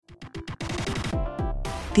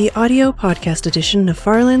The audio podcast edition of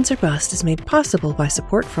Farlands or Bust is made possible by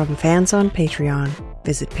support from fans on Patreon.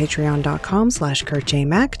 Visit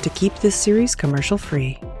patreon.com/KurtJMac to keep this series commercial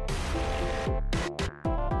free.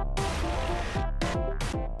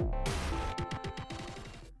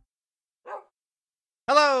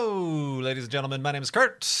 Hello, ladies and gentlemen. My name is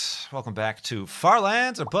Kurt. Welcome back to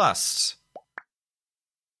Farlands or Bust,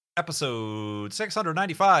 episode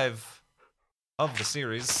 695 of the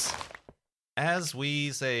series. As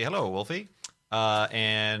we say hello, Wolfie,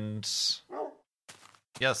 and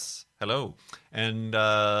yes, hello, and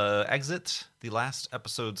exit the last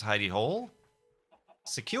episode's hidey hole,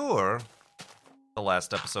 secure the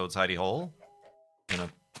last episode's hidey hole in a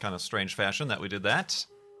kind of strange fashion that we did that.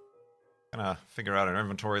 Gonna figure out our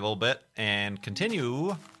inventory a little bit and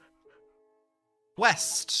continue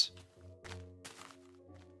west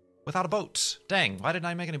without a boat. Dang, why didn't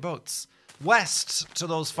I make any boats? West to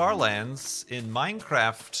those far lands in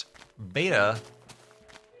Minecraft Beta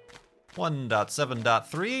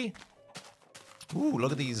 1.7.3. Ooh,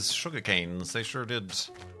 look at these sugar canes. They sure did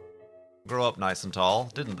grow up nice and tall,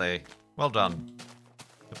 didn't they? Well done.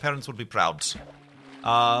 The parents would be proud.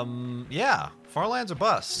 Yeah. Farlands or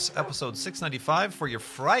Bust, episode 695 for your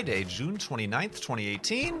Friday, June 29th,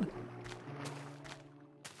 2018.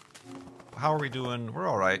 How are we doing? We're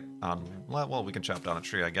all right. Well, we can chop down a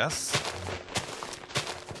tree, I guess.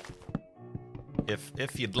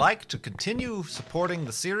 If you'd like to continue supporting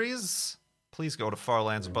the series, please go to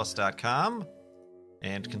farlandsorbust.com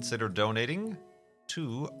and consider donating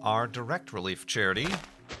to our Direct Relief charity,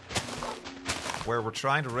 where we're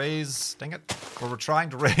trying to raise,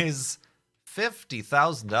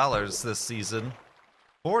 $50,000 this season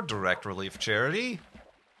for Direct Relief charity.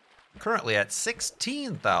 Currently at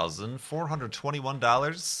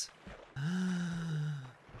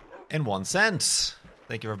 $16,421.01.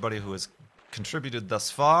 Thank you everybody who has contributed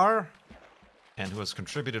thus far and who has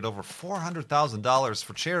contributed over $400,000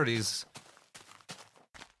 for charities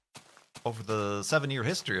over the 7-year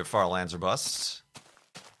history of Farlands or Bust.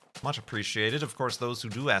 Much appreciated. Of course, those who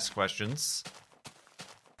do ask questions.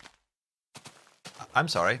 I'm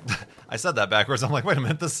sorry, I said that backwards. I'm like, wait a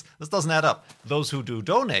minute, this doesn't add up. Those who do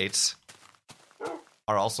donate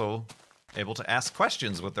are also able to ask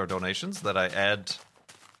questions with their donations that I add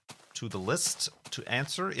to the list to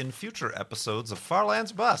answer in future episodes of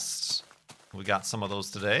Farlands Bust. We got some of those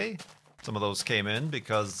today. Some of those came in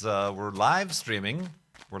because we're live streaming.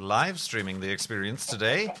 We're live streaming the experience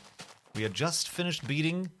today. We had just finished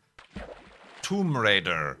beating Tomb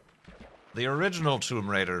Raider. The original Tomb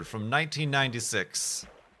Raider from 1996.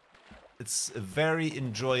 It's a very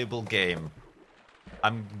enjoyable game.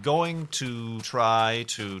 I'm going to try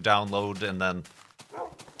to download and then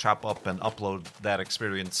chop up and upload that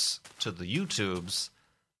experience to the YouTubes.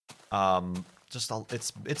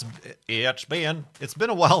 It's been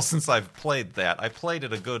a while since I've played that. I played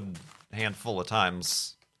it a good handful of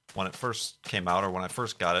times when it first came out, or when I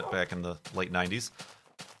first got it back in the late 90s.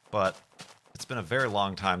 But it's been a very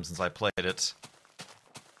long time since I played it.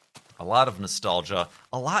 A lot of nostalgia.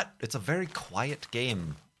 It's a very quiet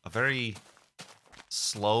game. A very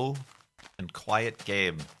slow and quiet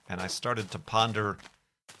game. And I started to ponder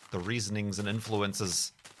the reasonings and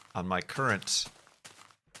influences on my current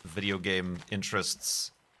video game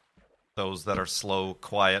interests. Those that are slow,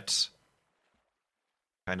 quiet,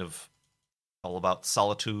 kind of all about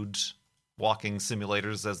solitude, walking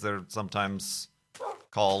simulators as they're sometimes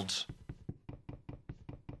called.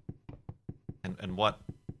 And what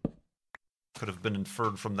could have been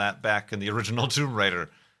inferred from that back in the original Tomb Raider.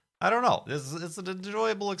 I don't know. It's an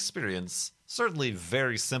enjoyable experience. Certainly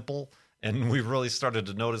very simple, and we really started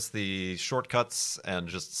to notice the shortcuts and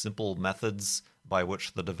just simple methods by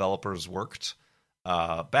which the developers worked.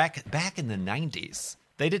 Back in the 90s,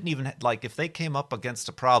 they didn't even, if they came up against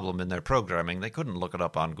a problem in their programming, they couldn't look it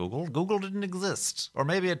up on Google. Google didn't exist. Or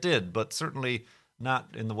maybe it did, but certainly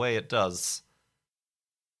not in the way it does.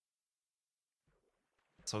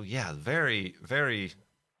 So yeah, very, very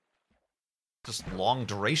just long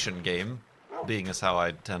duration game, being as how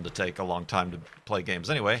I tend to take a long time to play games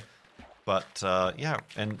anyway. But yeah,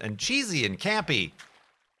 and cheesy and campy.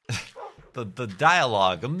 the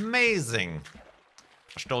dialogue, amazing.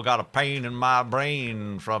 I still got a pain in my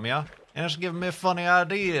brain from you, and it's giving me funny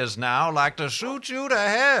ideas now, like to shoot you to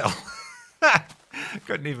hell.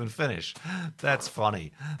 Couldn't even finish. That's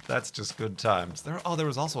funny. That's just good times. There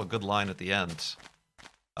was also a good line at the end.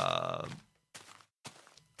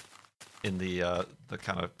 In the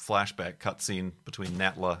kind of flashback cutscene between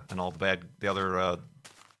Natla and all the other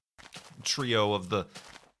trio of the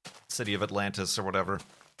city of Atlantis or whatever.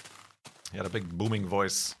 He had a big booming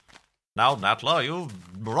voice. Now, Natla,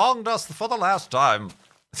 you've wronged us for the last time.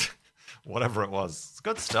 Whatever it was. It's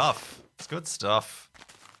good stuff. It's good stuff.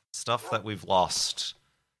 Stuff that we've lost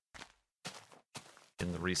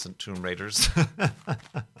in the recent Tomb Raiders.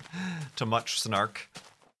 To much snark.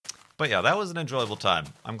 But yeah, that was an enjoyable time.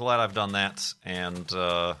 I'm glad I've done that, and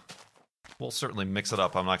we'll certainly mix it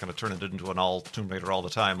up. I'm not going to turn it into an all Tomb Raider all the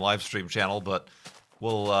time live stream channel, but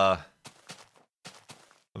we'll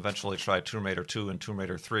eventually try Tomb Raider 2 and Tomb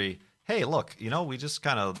Raider 3. Hey, look, we just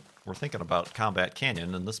kind of were thinking about Combat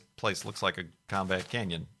Canyon, and this place looks like a Combat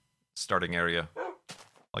Canyon starting area.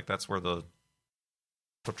 Like that's where the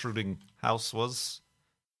protruding house was,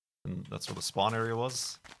 and that's where the spawn area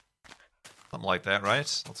was. Something like that,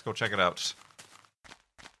 right? Let's go check it out.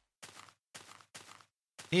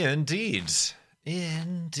 Indeed.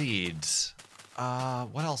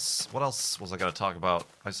 What else was I going to talk about?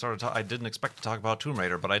 I didn't expect to talk about Tomb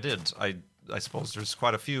Raider, but I did. I suppose there's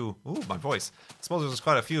quite a few... Ooh, my voice. I suppose there's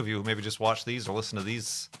quite a few of you who maybe just watch these or listen to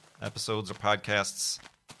these episodes or podcasts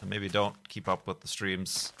and maybe don't keep up with the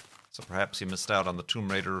streams. So perhaps you missed out on the Tomb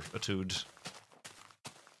Raider etude.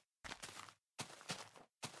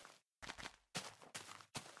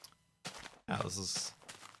 Yeah, this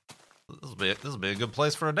will be a good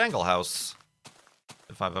place for a dangle house.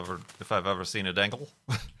 If I've ever seen a dangle.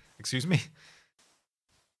 Excuse me.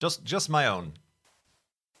 Just my own.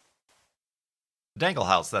 Dangle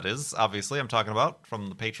house, that is. Obviously, I'm talking about from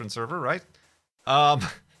the patron server, right?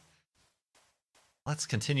 Let's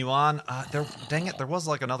continue on. Dang it, there was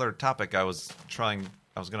like another topic I was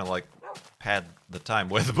gonna like pad the time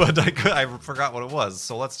with, but I forgot what it was.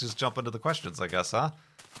 So let's just jump into the questions, I guess, huh?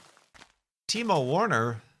 Timo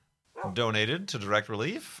Warner donated to Direct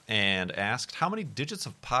Relief and asked, how many digits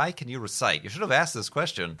of pi can you recite? You should have asked this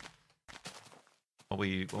question when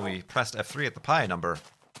we pressed F3 at the pi number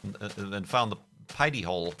and found the Pidy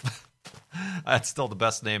hole. That's still the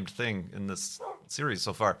best named thing in this series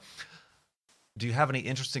so far. Do you have any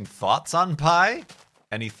interesting thoughts on pi?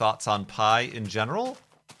 Any thoughts on pi in general?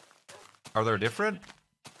 Are there different?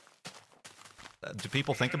 Do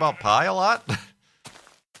people think about pi a lot?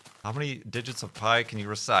 How many digits of pi can you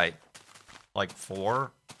recite? Like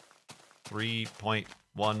 4?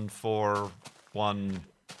 3.141.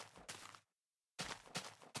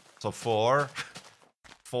 So 4?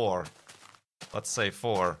 4. Let's say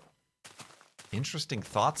 4. Interesting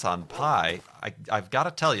thoughts on pi. I've got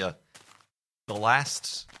to tell you, the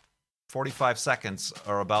last 45 seconds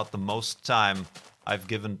are about the most time I've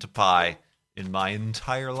given to pi in my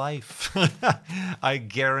entire life. I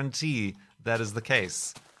guarantee that is the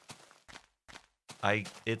case.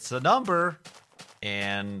 It's a number,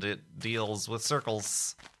 and it deals with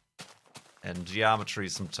circles and geometry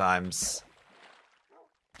sometimes.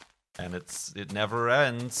 And it never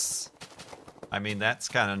ends. I mean, that's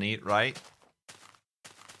kind of neat, right?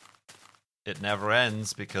 It never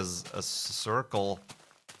ends because a circle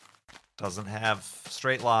doesn't have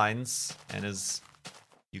straight lines and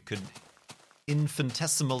you could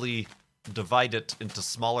infinitesimally divide it into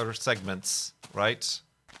smaller segments, right?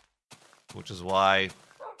 Which is why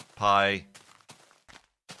pi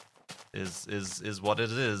is what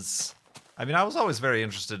it is. I mean, I was always very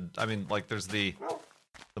interested. I mean, like, there's the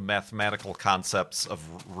mathematical concepts of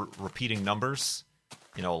repeating numbers.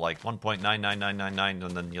 You know, like 1.99999,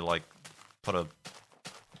 and then you like put a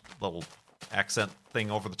little accent thing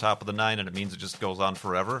over the top of the 9, and it means it just goes on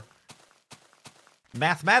forever.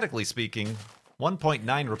 Mathematically speaking,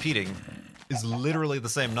 1.9 repeating is literally the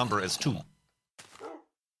same number as 2.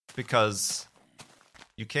 Because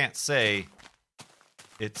you can't say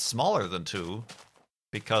it's smaller than 2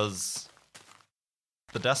 because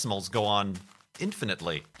the decimals go on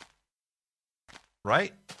infinitely.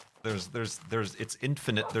 Right? It's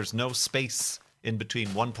infinite. There's no space in between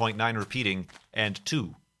 1.9 repeating and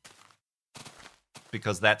 2.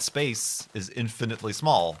 Because that space is infinitely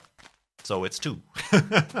small. So it's 2.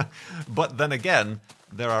 But then again,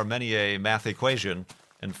 there are many a math equation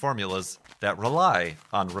and formulas that rely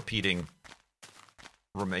on repeating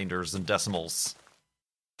remainders and decimals.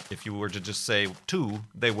 If you were to just say 2,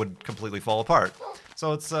 they would completely fall apart.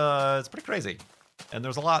 So it's pretty crazy. And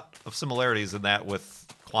there's a lot of similarities in that with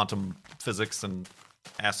quantum physics and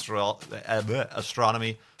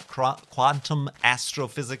astronomy. Quantum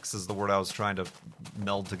astrophysics is the word I was trying to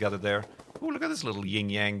meld together there. Ooh, look at this little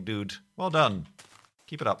yin-yang dude. Well done.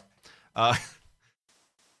 Keep it up.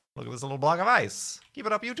 Look at this little block of ice. Keep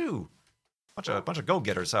it up, you too. Bunch of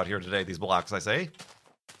go-getters out here today, these blocks, I say.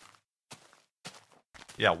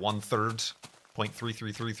 Yeah, 1/3,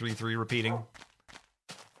 0.33333 repeating.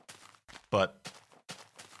 But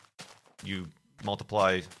you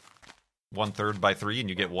multiply 1/3 by 3 and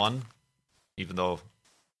you get 1. even though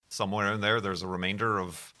somewhere in there's a remainder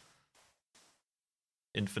of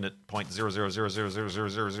infinite point zero zero zero zero zero zero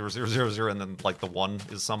zero zero zero zero zero, and then like the 1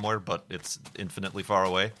 is somewhere, but it's infinitely far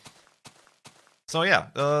away. So yeah,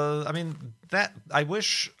 I mean that I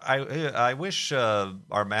wish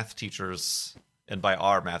our math teachers, and by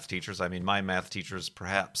our math teachers I mean my math teachers,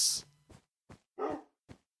 perhaps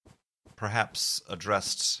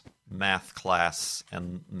addressed math class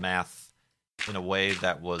and math in a way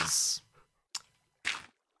that was,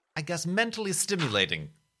 I guess, mentally stimulating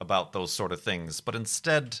about those sort of things, but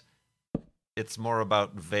instead it's more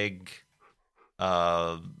about vague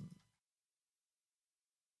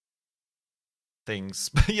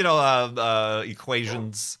things,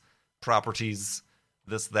 equations, properties,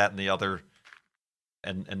 this, that, and the other,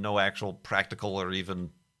 and no actual practical or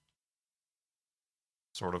even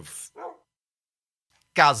sort of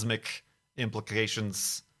cosmic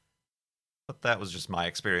implications. But that was just my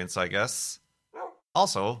experience, I guess.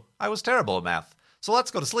 Also, I was terrible at math. So let's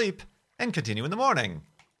go to sleep and continue in the morning.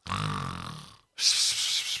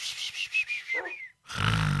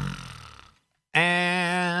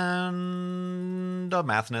 And a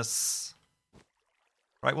mathness.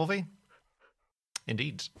 Right, Wolfie?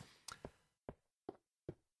 Indeed.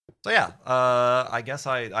 So yeah, I guess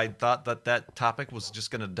I thought that topic was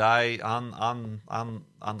just going to die on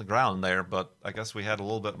the ground there, but I guess we had a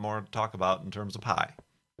little bit more to talk about in terms of pie.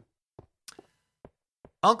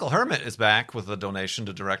 Uncle Hermit is back with a donation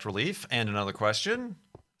to Direct Relief and another question.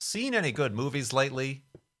 Seen any good movies lately?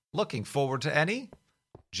 Looking forward to any?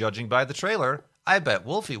 Judging by the trailer, I bet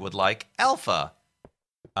Wolfie would like Alpha.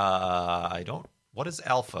 What is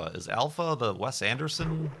Alpha? Is Alpha the Wes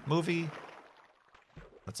Anderson movie?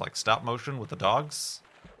 That's like stop motion with the dogs?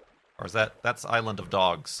 Or is that's Island of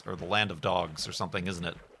Dogs, or the Land of Dogs, or something, isn't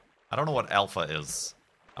it? I don't know what Alpha is,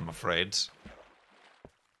 I'm afraid.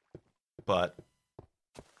 But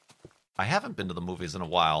I haven't been to the movies in a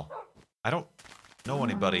while. I don't know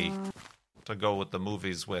anybody to go to the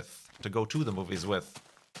movies with.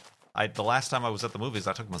 The last time I was at the movies,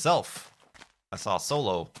 I took myself. I saw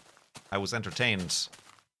Solo. I was entertained,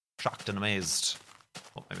 shocked and amazed.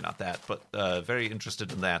 Well, maybe not that, but very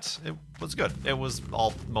interested in that. It was good. It was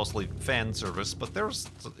all mostly fan service, but there was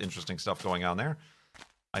interesting stuff going on there.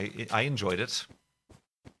 I enjoyed it.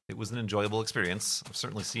 It was an enjoyable experience. I've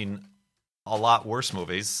certainly seen a lot worse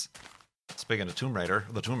movies. Speaking of Tomb Raider,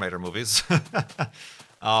 the Tomb Raider movies.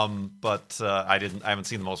 But I haven't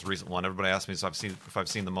seen the most recent one. Everybody asks me if I've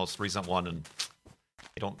seen the most recent one, and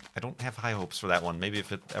I don't have high hopes for that one. Maybe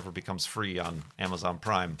if it ever becomes free on Amazon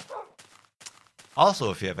Prime.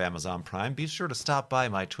 Also, if you have Amazon Prime, be sure to stop by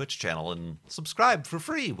my Twitch channel and subscribe for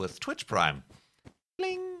free with Twitch Prime.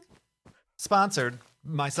 Bling! Sponsored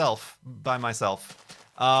by myself.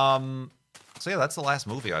 So yeah, that's the last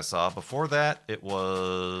movie I saw. Before that, it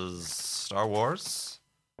was Star Wars.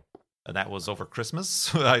 And that was over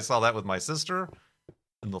Christmas. I saw that with my sister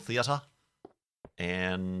in the theater.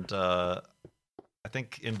 And I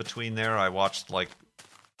think in between there, I watched like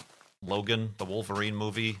Logan, the Wolverine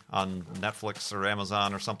movie on Netflix or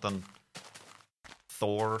Amazon or something.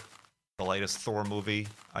 Thor, the latest Thor movie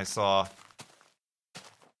I saw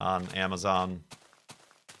on Amazon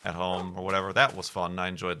at home or whatever. That was fun. I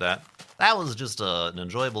enjoyed that. That was just an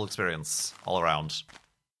enjoyable experience all around.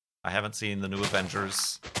 I haven't seen the new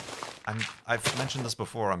Avengers. I've mentioned this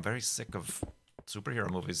before. I'm very sick of superhero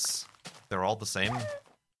movies. They're all the same,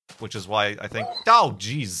 which is why I think... Oh,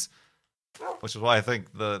 jeez! Which is why I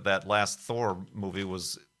think that last Thor movie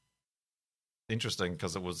was interesting,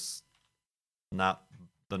 because it was not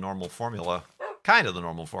the normal formula. Kind of the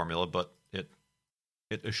normal formula, but it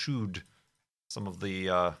eschewed some of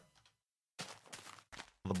the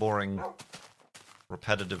boring,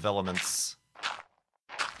 repetitive elements.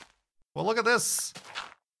 Well, look at this!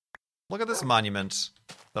 Look at this monument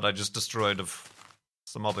that I just destroyed of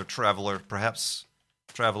some other traveler, perhaps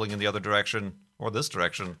traveling in the other direction, or this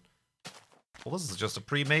direction. Well, this is just a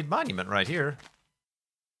pre-made monument right here.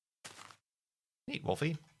 Neat,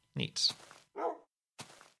 Wolfie. Neat.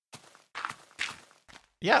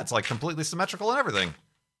 Yeah, it's like completely symmetrical and everything.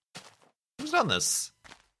 Who's done this?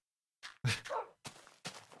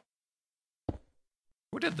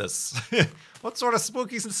 Who did this? What sort of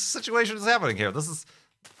spooky situation is happening here? This is...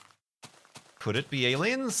 Could it be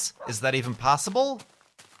aliens? Is that even possible?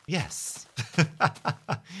 Yes.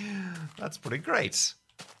 That's pretty great.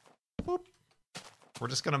 Boop. We're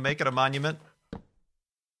just going to make it a monument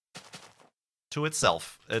to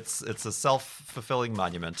itself. It's a self-fulfilling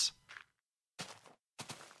monument.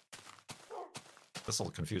 This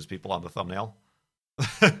will confuse people on the thumbnail.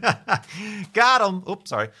 Got him. Oops,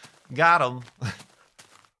 sorry. Got him.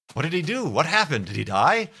 What did he do? What happened? Did he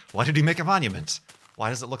die? Why did he make a monument? Why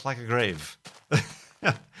does it look like a grave?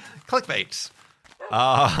 Clickbait.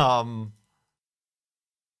 What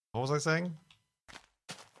was I saying?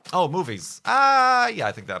 Oh, movies. Yeah,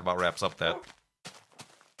 I think that about wraps up that.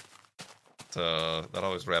 That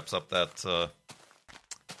always wraps up that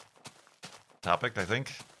topic, I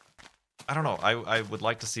think. I don't know. I would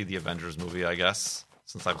like to see the Avengers movie, I guess.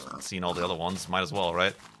 Since I've seen all the other ones. Might as well,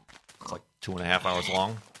 right? It's like 2.5 hours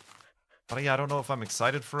long. But yeah, I don't know if I'm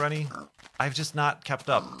excited for any. I've just not kept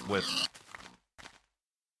up with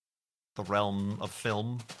the realm of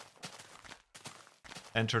film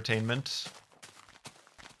entertainment.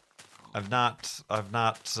 I've not,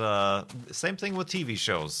 same thing with TV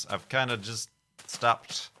shows. I've kind of just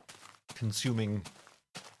stopped consuming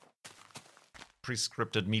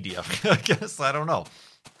prescripted media, I guess. I don't know.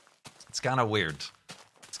 It's kind of weird.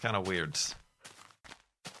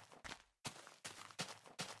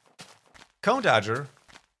 Cone Dodger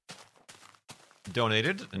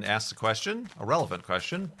donated and asked a question, a relevant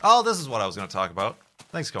question. Oh, this is what I was going to talk about.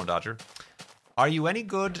 Thanks, Cone Dodger. Are you any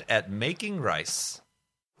good at making rice?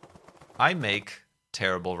 I make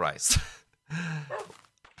terrible rice.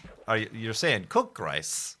 You're saying cook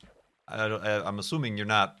rice? I'm assuming you're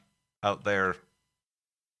not out there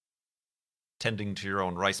tending to your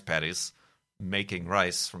own rice paddies, making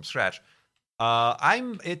rice from scratch.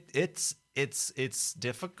 It's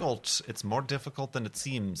difficult. It's more difficult than it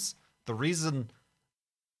seems. The reason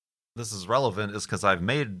this is relevant is because I've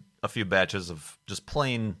made a few batches of just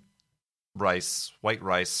plain rice, white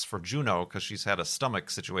rice, for Juno, because she's had a stomach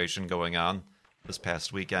situation going on this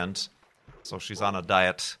past weekend. So she's on a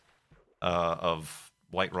diet of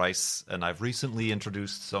white rice, and I've recently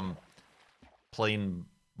introduced some plain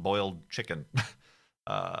boiled chicken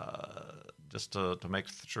just to make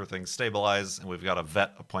sure things stabilize. And we've got a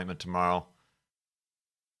vet appointment tomorrow.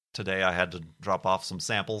 Today I had to drop off some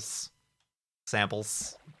samples.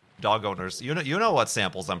 Dog owners, you know what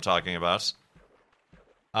samples I'm talking about.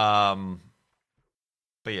 But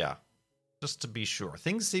yeah, just to be sure,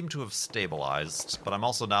 things seem to have stabilized. But I'm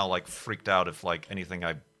also now like freaked out if like anything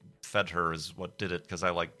I fed her is what did it, because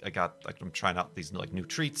I'm trying out these like new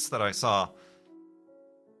treats that I saw.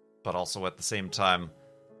 But also at the same time,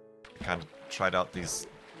 I kind of tried out these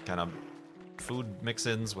kind of food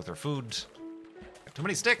mix-ins with her food. Too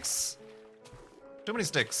many sticks.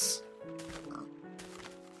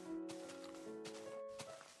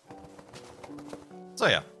 So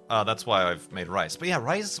yeah, that's why I've made rice. But yeah,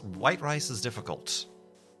 white rice is difficult.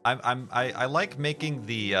 I like making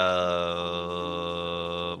the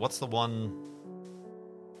what's the one?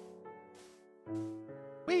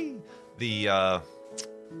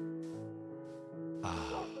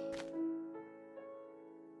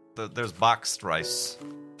 There's boxed rice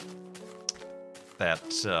that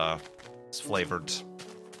is flavored.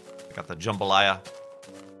 I got the jambalaya.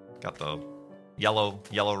 Got the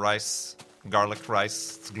yellow rice. Garlic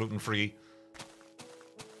rice. It's gluten-free.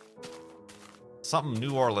 Something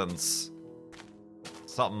New Orleans.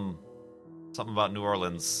 Something about New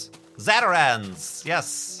Orleans. Zatarain's!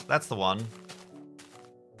 Yes, that's the one.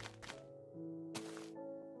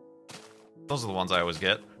 Those are the ones I always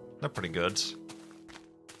get. They're pretty good.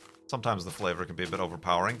 Sometimes the flavor can be a bit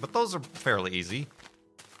overpowering, but those are fairly easy.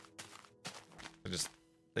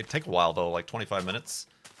 They take a while though, like 25 minutes.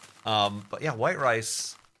 But yeah, white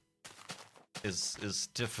rice is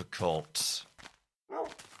difficult.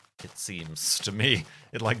 It seems to me.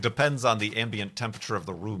 It like depends on the ambient temperature of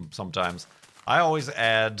the room sometimes. I always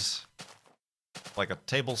add like a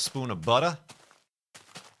tablespoon of butter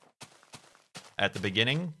at the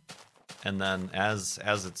beginning, and then as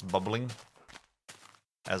it's bubbling,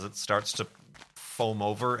 as it starts to foam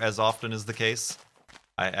over, as often is the case,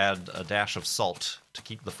 I add a dash of salt to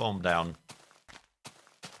keep the foam down.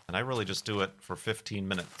 And I really just do it for 15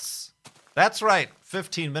 minutes. That's right,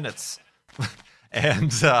 15 minutes.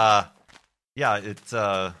 And yeah, it's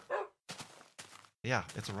a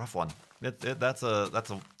rough one. That's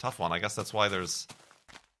a tough one. I guess that's why there's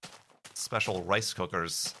special rice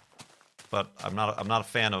cookers. But I'm not a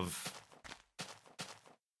fan of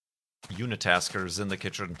unitaskers in the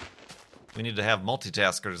kitchen. We need to have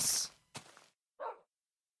multitaskers,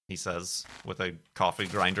 he says, with a coffee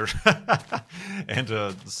grinder and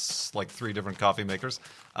like 3 different coffee makers.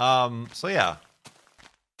 So yeah.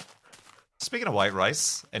 Speaking of white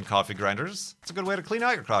rice and coffee grinders, it's a good way to clean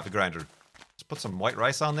out your coffee grinder. Just put some white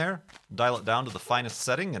rice on there, dial it down to the finest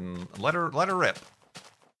setting, and let her rip.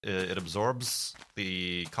 It absorbs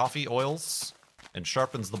the coffee oils and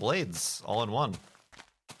sharpens the blades all in one.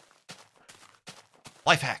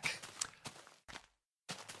 Life hack.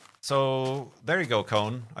 So there you go,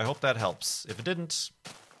 Cone. I hope that helps. If it didn't,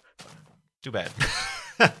 too bad.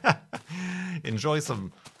 Enjoy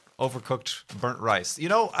some overcooked burnt rice. You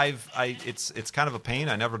know, it's kind of a pain.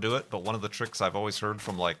 I never do it, but one of the tricks I've always heard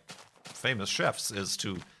from like famous chefs is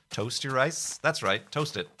to toast your rice. That's right,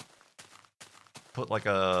 toast it. Put like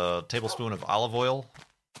a tablespoon of olive oil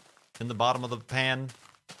in the bottom of the pan.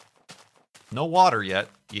 No water yet.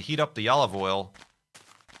 You heat up the olive oil,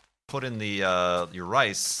 put in the your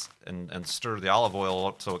rice, and stir the olive oil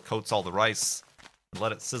up so it coats all the rice, and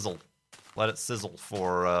let it sizzle. Let it sizzle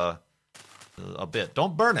for a bit.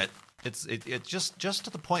 Don't burn it. It's just to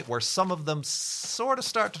the point where some of them sort of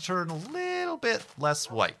start to turn a little bit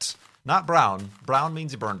less white. Not brown. Brown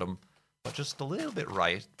means you burned them, but just a little bit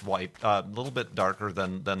white, a little bit darker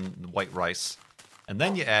than white rice. And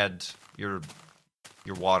then you add your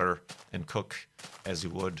water and cook as you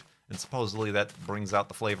would. And supposedly that brings out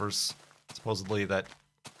the flavors. Supposedly that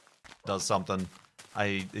does something.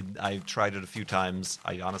 I tried it a few times.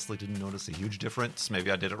 I honestly didn't notice a huge difference. Maybe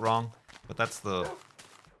I did it wrong. But that's the...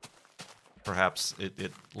 Perhaps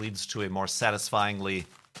it leads to a more satisfyingly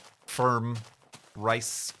firm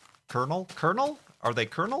rice kernel. Kernel? Are they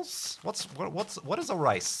kernels? What is a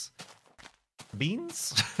rice?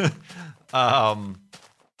 Beans?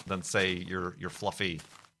 Than say your fluffy,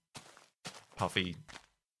 puffy,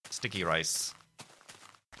 sticky rice.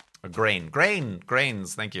 Or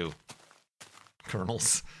grains. Thank you.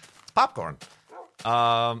 Kernels. It's popcorn.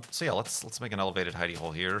 So yeah, let's make an elevated hidey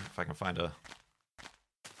hole here if I can find a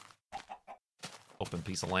open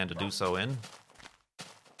piece of land to do so in,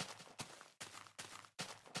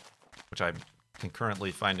 which I'm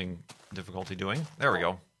concurrently finding difficulty doing. There we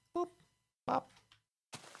go. Boop, bop.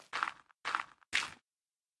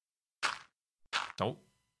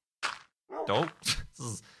 Don't.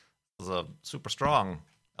 This is a super strong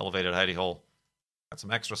elevated hidey hole. Got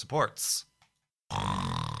some extra supports.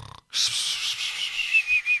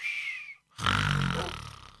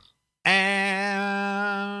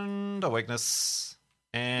 And awakeness.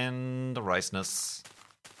 And a riceness.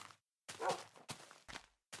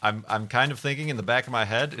 I'm kind of thinking in the back of my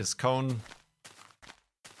head, is Cone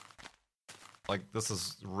like this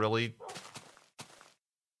is really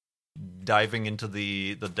diving into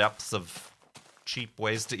the depths of cheap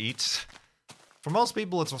ways to eat? For most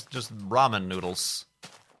people, it's just ramen noodles.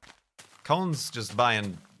 Cone's just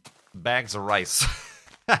buying bags of rice.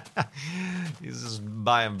 He's just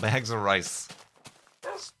buying bags of rice.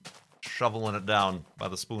 Just shoveling it down by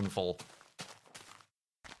the spoonful.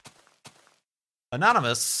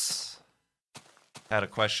 Anonymous had a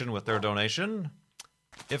question with their donation.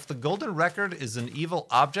 If the golden record is an evil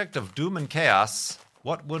object of doom and chaos,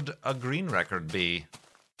 what would a green record be?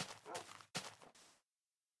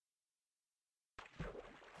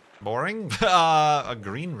 Boring? A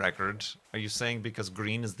green record? Are you saying because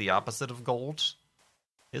green is the opposite of gold?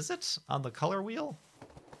 Is it on the color wheel?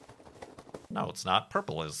 No, it's not.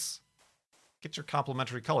 Purple is. Get your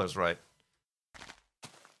complementary colors right.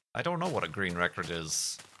 I don't know what a green record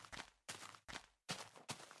is.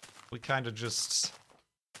 We kind of just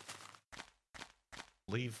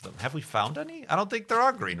leave them. Have we found any? I don't think there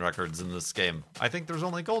are green records in this game. I think there's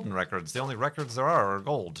only golden records. The only records there are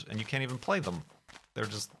gold, and you can't even play them. They're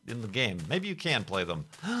just in the game. Maybe you can play them.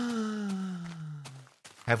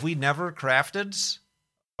 Have we never crafted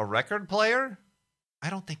a record player? I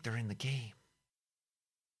don't think they're in the game.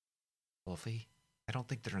 Wolfie, I don't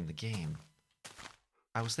think they're in the game.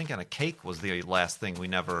 I was thinking a cake was the last thing we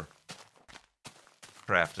never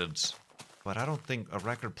crafted. But I don't think a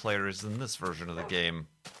record player is in this version of the game.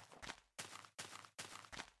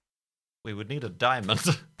 We would need a diamond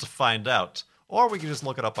to find out. Or we could just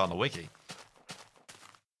look it up on the wiki.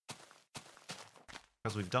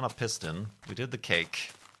 Because we've done a piston. We did the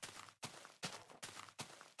cake.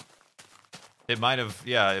 It might have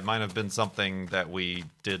been something that we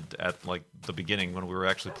did at, like, the beginning when we were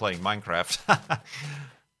actually playing Minecraft.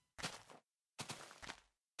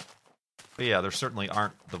 But yeah, there certainly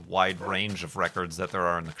aren't the wide range of records that there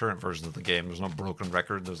are in the current versions of the game. There's no broken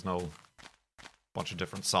record. There's no bunch of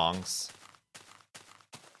different songs.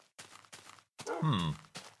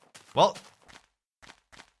 Well,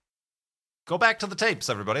 go back to the tapes,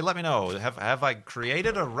 everybody. Let me know. Have I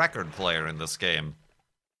created a record player in this game?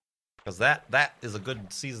 Because that is a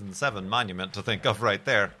good Season 7 monument to think of right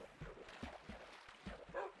there.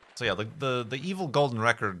 So yeah, the evil golden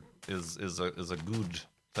record is a good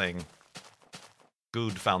thing.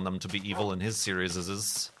 Good found them to be evil in his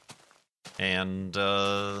series, and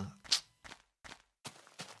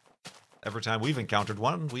every time we've encountered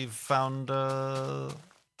one, we've found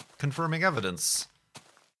confirming evidence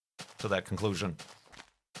to that conclusion.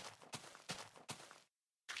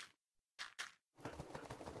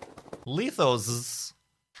 Lethos,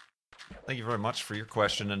 thank you very much for your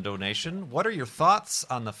question and donation. What are your thoughts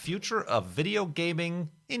on the future of video gaming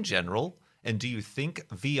in general? And do you think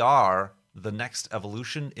VR the next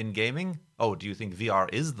evolution in gaming? Oh, do you think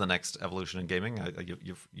VR is the next evolution in gaming?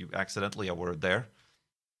 You accidentally a word there.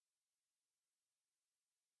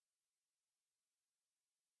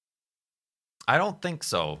 I don't think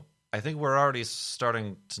so. I think we're already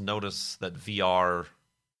starting to notice that VR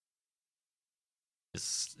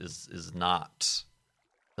is not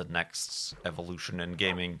the next evolution in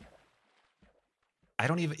gaming. I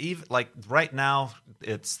don't even like right now.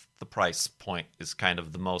 It's the price point is kind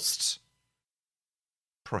of the most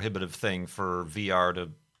prohibitive thing for VR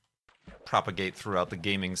to propagate throughout the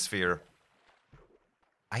gaming sphere.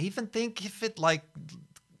 I even think if it like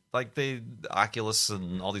the Oculus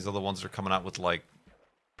and all these other ones are coming out with like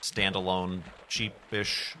standalone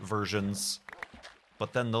cheapish versions,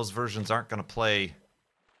 but then those versions aren't going to play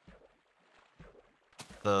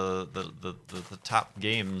the top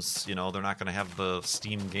games. You know, they're not going to have the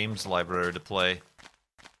Steam games library to play.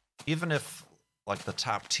 Even if like the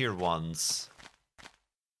top tier ones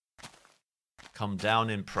come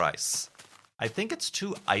down in price, I think it's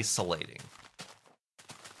too isolating,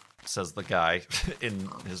 says the guy in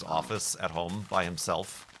his office at home by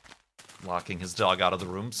himself, locking his dog out of the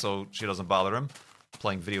room so she doesn't bother him,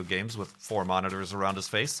 playing video games with 4 monitors around his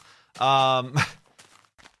face. Irony.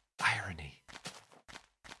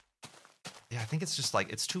 Yeah, I think it's just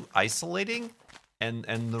like, it's too isolating, and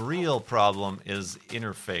the real problem is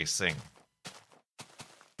interfacing.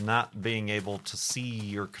 Not being able to see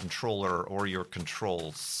your controller or your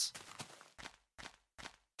controls.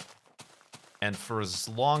 And for as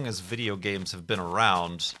long as video games have been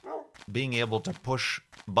around, being able to push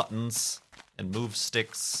buttons and move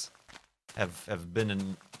sticks have been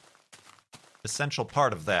an essential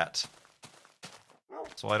part of that.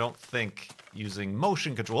 So I don't think using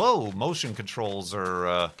motion control... Oh, motion controls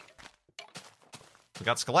are... we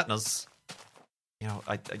got Skeletnas. You know,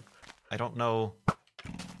 I don't know...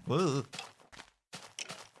 Ugh.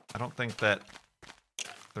 I don't think that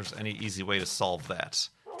there's any easy way to solve that.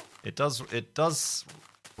 It does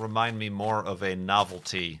remind me more of a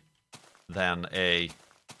novelty than a...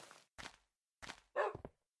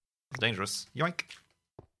 Dangerous. Yoink.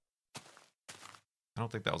 I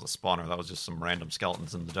don't think that was a spawner. That was just some random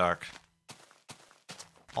skeletons in the dark.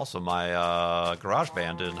 Also, my garage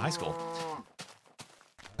band in high school.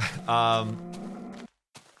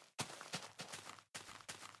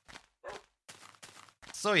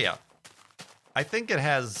 So yeah, I think it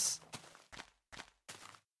has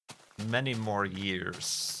many more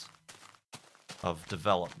years of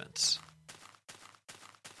development.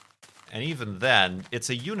 And even then, it's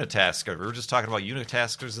a unitasker. We were just talking about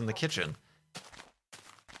unitaskers in the kitchen.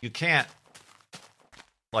 You can't,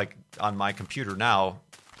 like, on my computer now,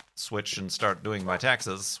 switch and start doing my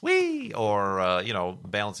taxes, whee, or,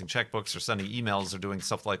 balancing checkbooks or sending emails or doing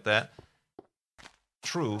stuff like that.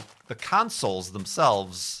 True, the consoles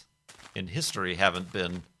themselves in history haven't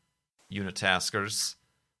been unitaskers.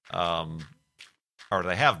 Or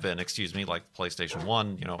they have been, like PlayStation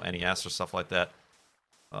 1, NES or stuff like that.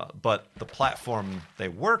 But the platform they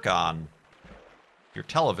work on, your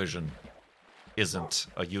television, isn't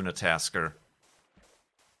a unitasker.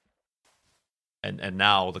 And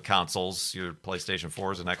now the consoles, your PlayStation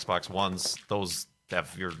 4s and Xbox Ones, those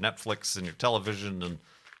have your Netflix and your television and,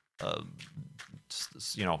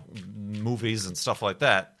 movies and stuff like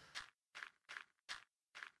that.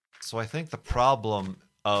 So I think the problem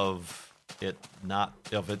of it not,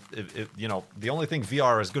 the only thing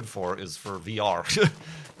VR is good for is for VR.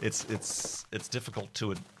 It's difficult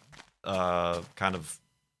to kind of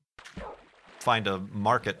find a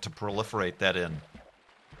market to proliferate that in.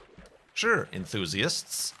 Sure,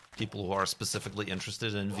 enthusiasts, people who are specifically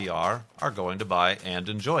interested in VR, are going to buy and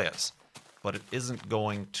enjoy it. But it isn't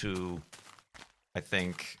going to, I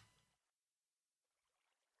think,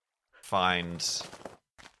 find,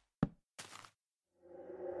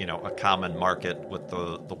 a common market with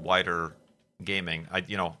the wider gaming.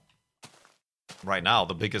 Right now,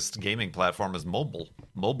 the biggest gaming platform is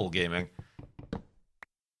mobile gaming.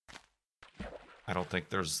 I don't think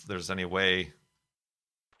there's any way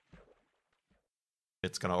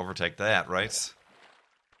it's going to overtake that, right?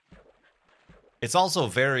 It's also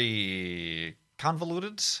very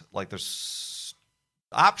convoluted. Like, there's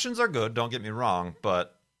options are good, don't get me wrong,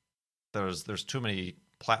 but there's too many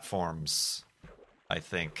platforms, I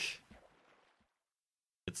think.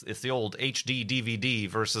 It's the old HD DVD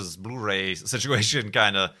versus Blu-ray situation,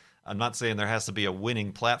 kind of. I'm not saying there has to be a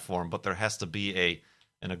winning platform, but there has to be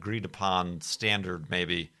an agreed upon standard,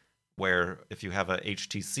 maybe, where if you have a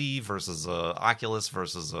HTC versus a Oculus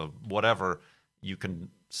versus a whatever, you can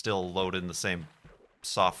still load in the same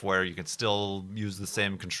software, you can still use the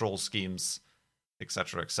same control schemes,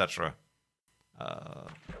 etc., etc.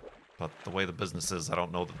 But the way the business is, I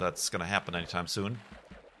don't know that that's going to happen anytime soon.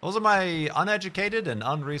 Those are my uneducated and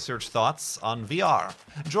unresearched thoughts on VR.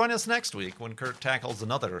 Join us next week when Kurt tackles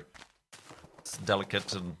another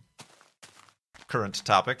delicate and current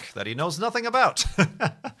topic that he knows nothing about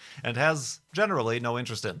and has generally no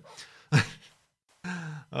interest in.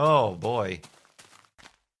 Oh, boy.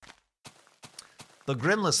 The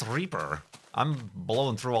Grimless Reaper. I'm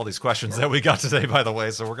blowing through all these questions that we got today, by the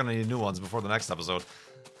way, so we're going to need new ones before the next episode.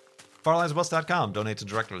 FarlandsBus.com. Donate to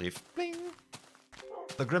Direct Relief. Bing.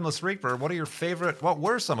 The Grimless Reaper, what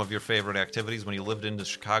were some of your favorite activities when you lived in the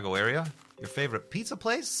Chicago area? Your favorite pizza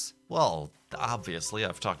place? Well, obviously,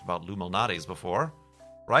 I've talked about Lou Malnati's before.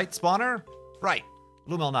 Right, Spawner? Right.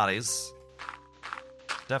 Lou Malnati's.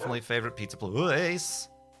 Definitely favorite pizza place.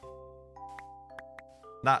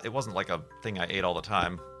 It wasn't like a thing I ate all the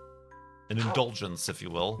time. An indulgence, if you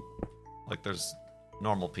will. Like there's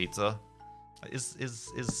normal pizza. Is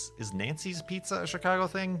Nancy's Pizza a Chicago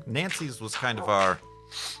thing? Nancy's was kind of our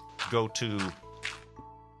go-to.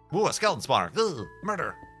 Ooh, a skeleton spawner. Ugh,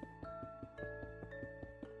 murder.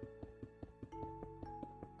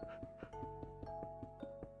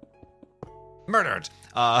 Murdered.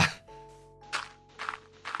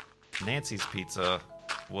 Nancy's Pizza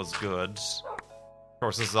was good. Of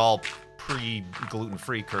course, this is all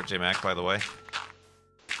pre-gluten-free Kurt J. Mac, by the way.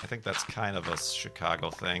 I think that's kind of a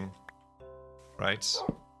Chicago thing. Right?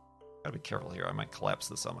 Gotta be careful here. I might collapse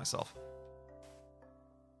this on myself.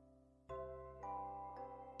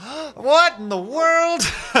 What in the world?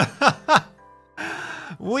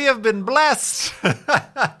 We have been blessed.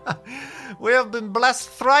 We have been blessed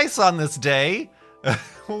thrice on this day.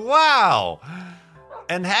 Wow.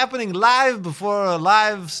 And happening live before a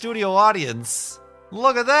live studio audience.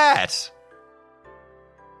 Look at that.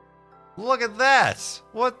 Look at that.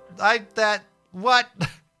 What?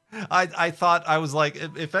 I thought, I was like,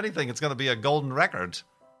 if anything, it's going to be a golden record.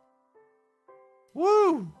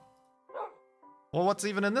 Woo! Well, what's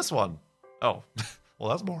even in this one? Oh, well,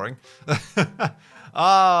 that's boring.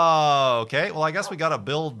 Okay. Well, I guess we got to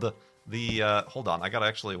build the hold on.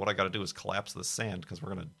 What I got to do is collapse the sand because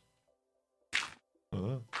we're going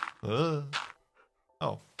to...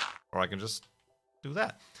 Oh, or I can just do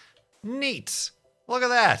that. Neat. Look at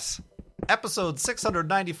that. Episode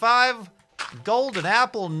 695. Golden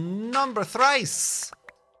apple number thrice.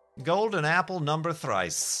 Golden apple number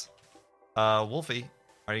thrice. Wolfie,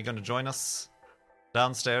 are you going to join us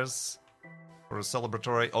downstairs for a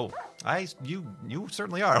celebratory? Oh, you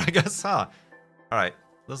certainly are, I guess, huh? All right,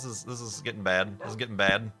 this is getting bad. This is getting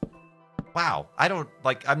bad. Wow,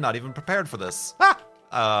 I'm not even prepared for this.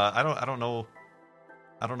 Ah! I don't know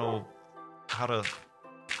how to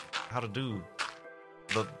do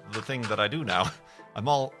the thing that I do now.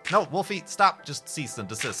 No, Wolfie, stop. Just cease and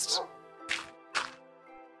desist.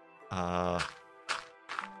 Do I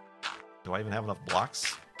even have enough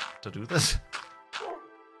blocks to do this?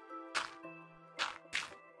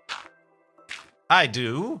 I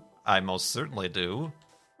do. I most certainly do.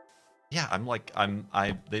 Yeah,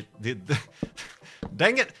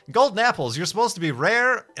 dang it. Golden apples, you're supposed to be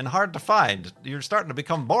rare and hard to find. You're starting to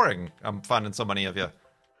become boring. I'm finding so many of you.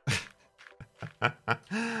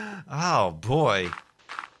 Oh, boy.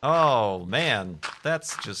 Oh, man.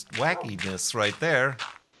 That's just wackiness right there.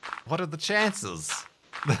 What are the chances?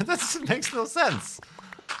 That makes no sense.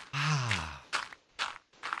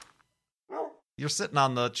 You're sitting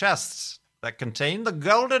on the chest that contained the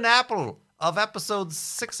golden apple of episode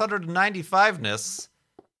 695-ness.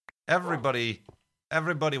 Everybody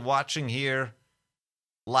watching here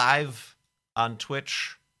live on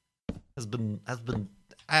Twitch has been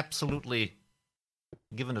absolutely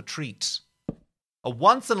given a treat. A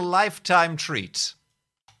once-in-a-lifetime treat.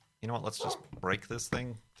 You know what? Let's just break this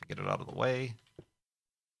thing to get it out of the way.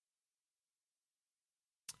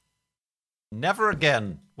 Never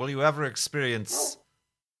again will you ever experience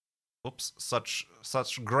such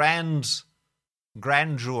grandeur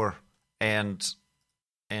and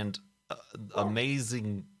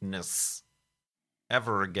amazingness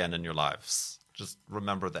ever again in your lives. Just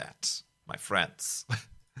remember that, my friends.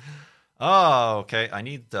 Oh, okay. I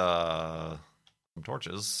need some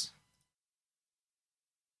torches.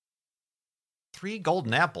 3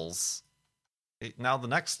 golden apples. Now the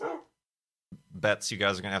next bets you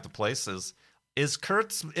guys are going to have to place is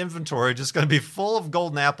Kurt's inventory just going to be full of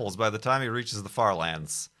golden apples by the time he reaches the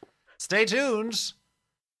Farlands? Stay tuned.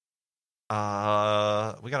 We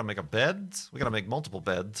got to make a bed. We got to make multiple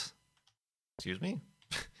beds. Excuse me?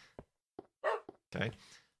 Okay.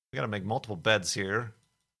 We gotta make multiple beds here.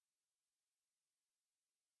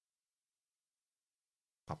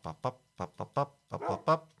 Pop, pop, pop, pop, pop, pop, pop, pop,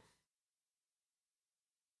 pop.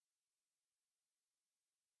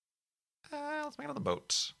 Let's make another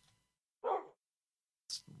boat.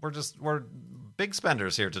 We're big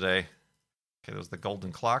spenders here today. Okay, there's the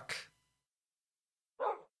golden clock.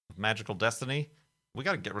 Magical destiny. We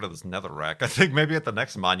gotta get rid of this netherrack. I think maybe at the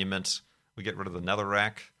next monument, we get rid of the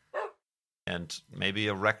netherrack. And maybe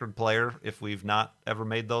a record player if we've not ever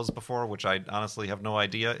made those before, which I honestly have no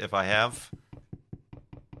idea if I have.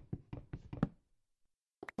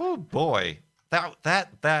 Oh boy.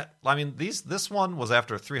 That I mean this one was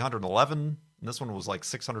after 311, and this one was like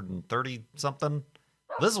 630 something.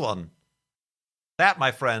 This one. That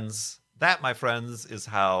my friends is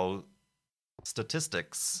how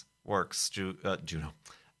statistics works, Juno.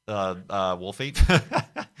 Wolfie.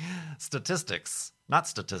 Statistics, not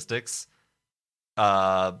statistics.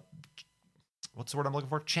 What's the word I'm looking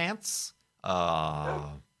for? Chance?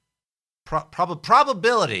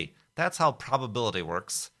 Probability. That's how probability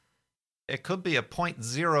works. It could be a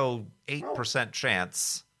 0.08%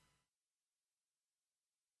 chance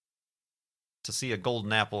to see a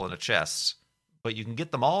golden apple in a chest, but you can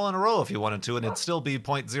get them all in a row if you wanted to, and it'd still be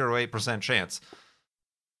 0.08% chance.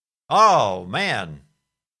 Oh, man.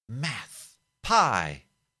 Math. Pi.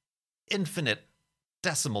 Infinite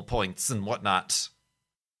decimal points and whatnot.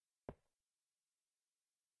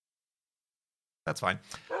 That's fine.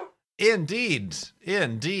 Indeed.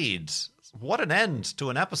 What an end to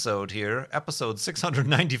an episode here. Episode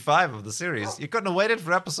 695 of the series. You couldn't have waited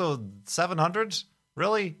for episode 700?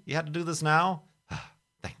 Really? You had to do this now?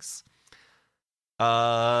 Thanks.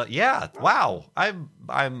 Yeah, wow.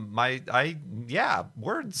 Yeah,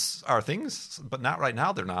 words are things, but not right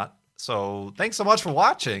now, they're not. So thanks so much for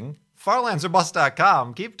watching.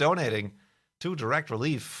 FarlandsOrBust.com. Keep donating to Direct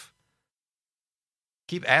Relief.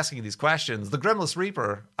 Keep asking these questions. The Grimless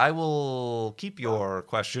Reaper, I will keep your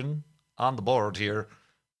question on the board here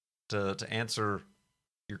to answer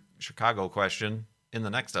your Chicago question in the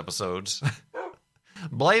next episode.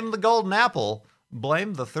 Blame the golden apple.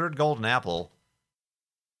 Blame the third golden apple.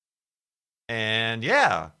 And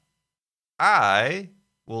yeah, I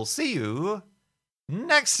will see you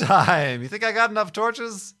next time. You think I got enough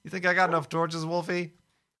torches? Wolfie?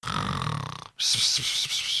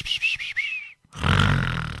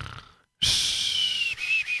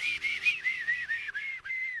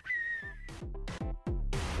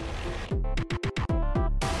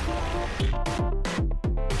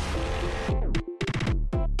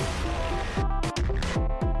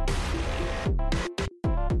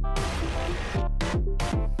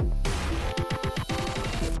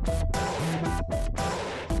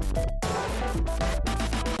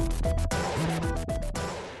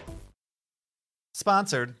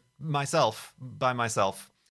 Sponsored by myself.